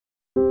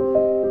Hi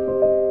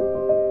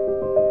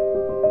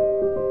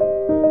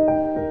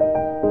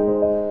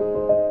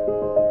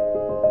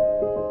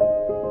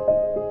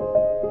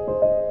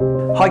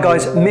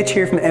guys, Mitch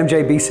here from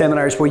MJB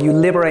Seminars, where you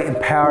liberate,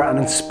 empower and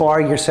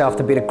inspire yourself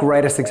to be the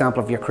greatest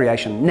example of your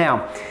creation.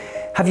 Now,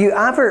 have you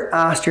ever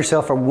asked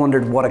yourself or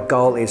wondered what a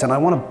goal is? And I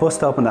want to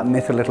bust open that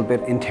myth a little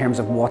bit in terms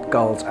of what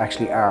goals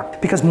actually are.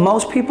 Because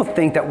most people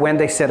think that when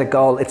they set a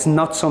goal, it's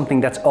not something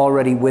that's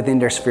already within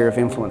their sphere of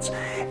influence.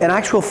 In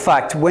actual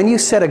fact, when you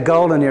set a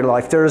goal in your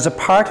life, there is a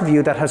part of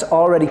you that has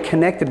already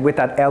connected with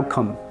that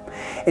outcome.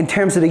 In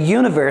terms of the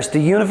universe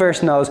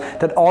knows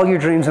that all your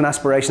dreams and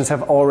aspirations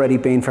have already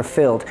been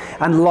fulfilled.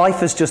 And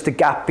life is just a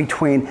gap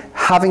between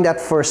having that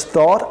first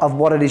thought of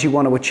what it is you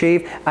want to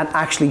achieve and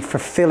actually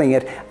fulfilling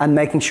it and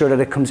making sure that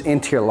it comes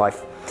into your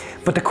life.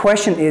 But the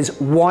question is,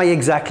 why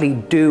exactly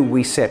do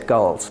we set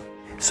goals?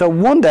 So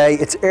one day,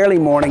 it's early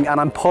morning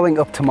and I'm pulling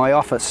up to my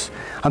office.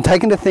 I'm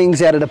taking the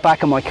things out of the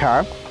back of my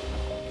car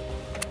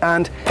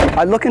and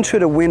I look in through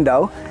the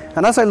window.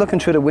 And as I look in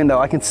through the window,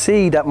 I can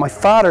see that my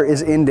father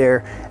is in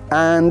there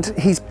and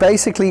he's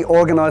basically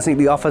organizing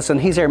the office, and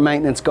he's our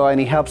maintenance guy and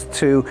he helps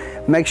to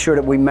make sure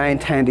that we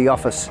maintain the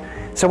office.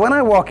 So when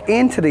I walk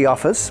into the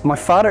office, my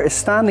father is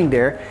standing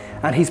there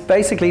and he's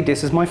basically,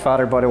 this is my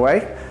father by the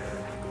way,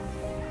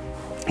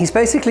 he's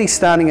basically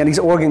standing and he's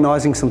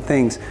organizing some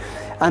things.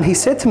 And he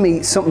said to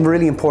me something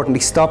really important.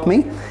 He stopped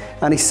me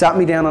and he sat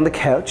me down on the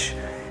couch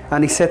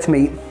and he said to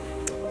me,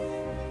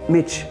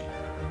 Mitch,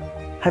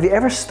 have you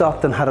ever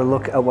stopped and had a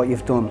look at what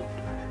you've done?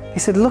 He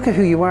said, look at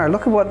who you are,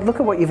 look at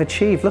what you've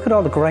achieved, look at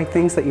all the great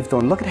things that you've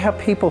done, look at how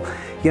people,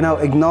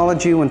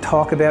 acknowledge you and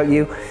talk about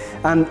you.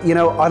 And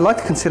I like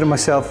to consider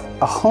myself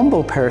a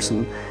humble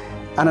person,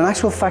 and in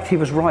actual fact he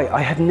was right. I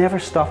had never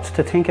stopped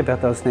to think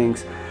about those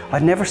things.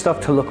 I'd never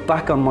stopped to look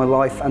back on my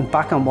life and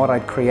back on what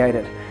I'd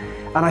created.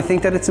 And I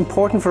think that it's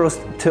important for us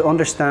to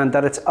understand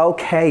that it's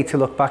okay to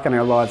look back on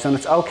our lives, and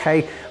it's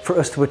okay for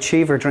us to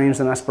achieve our dreams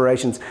and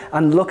aspirations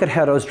and look at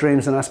how those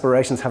dreams and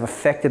aspirations have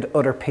affected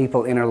other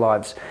people in our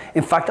lives.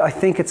 In fact, I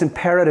think it's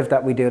imperative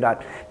that we do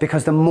that,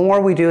 because the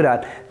more we do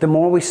that, the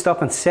more we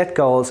stop and set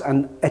goals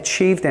and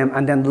achieve them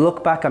and then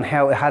look back on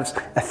how it has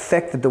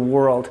affected the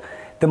world,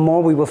 the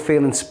more we will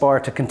feel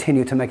inspired to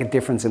continue to make a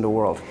difference in the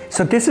world.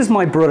 So this is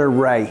my brother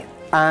Ray.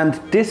 And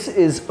this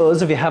is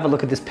us, if you have a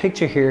look at this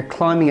picture here,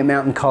 climbing a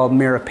mountain called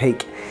Mirror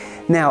Peak.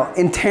 Now,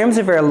 in terms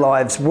of our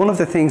lives, one of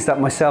the things that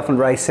myself and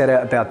Ray set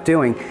out about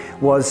doing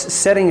was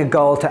setting a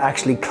goal to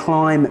actually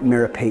climb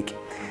Mirror Peak.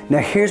 Now,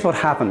 here's what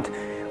happened.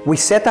 We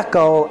set that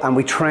goal and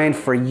we trained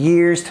for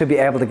years to be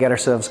able to get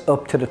ourselves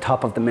up to the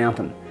top of the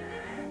mountain.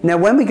 Now,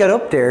 when we got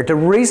up there, the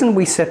reason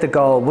we set the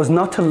goal was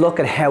not to look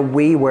at how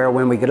we were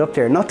when we got up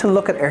there, not to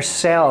look at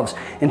ourselves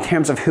in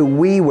terms of who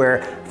we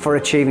were for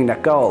achieving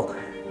that goal,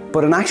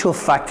 but in actual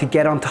fact to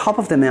get on top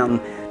of the mountain,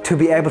 to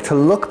be able to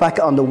look back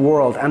on the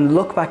world and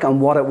look back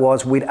on what it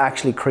was we'd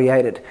actually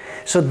created.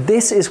 So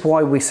this is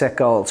why we set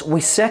goals.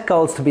 We set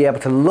goals to be able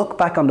to look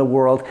back on the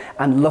world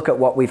and look at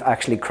what we've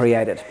actually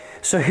created.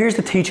 So here's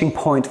the teaching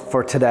point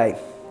for today.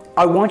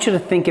 I want you to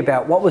think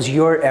about, what was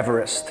your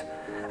Everest?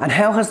 And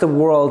how has the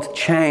world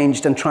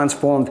changed and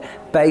transformed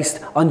based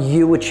on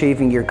you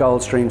achieving your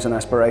goals, dreams and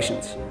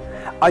aspirations?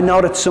 I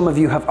know that some of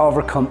you have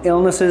overcome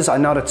illnesses. I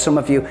know that some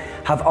of you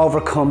have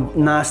overcome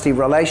nasty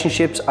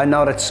relationships. I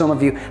know that some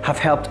of you have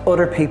helped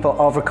other people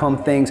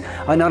overcome things.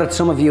 I know that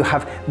some of you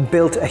have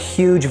built a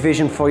huge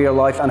vision for your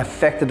life and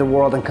affected the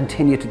world and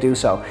continue to do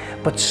so.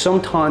 But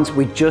sometimes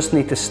we just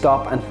need to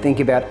stop and think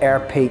about our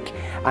peak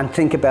and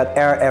think about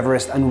our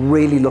Everest and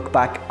really look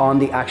back on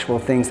the actual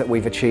things that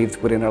we've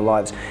achieved within our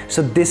lives.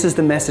 So this is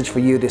the message for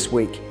you this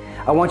week.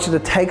 I want you to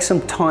take some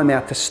time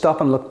out to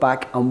stop and look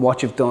back on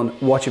what you've done,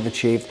 what you've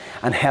achieved,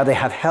 and how they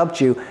have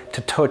helped you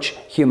to touch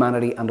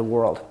humanity and the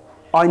world.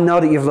 I know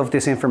that you've loved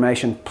this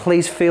information.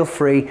 Please feel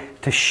free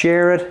to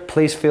share it.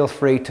 Please feel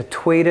free to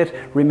tweet it.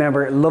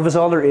 Remember, love is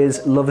all there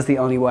is. Love is the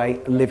only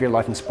way. Live your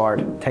life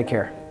inspired. Take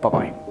care.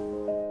 Bye-bye.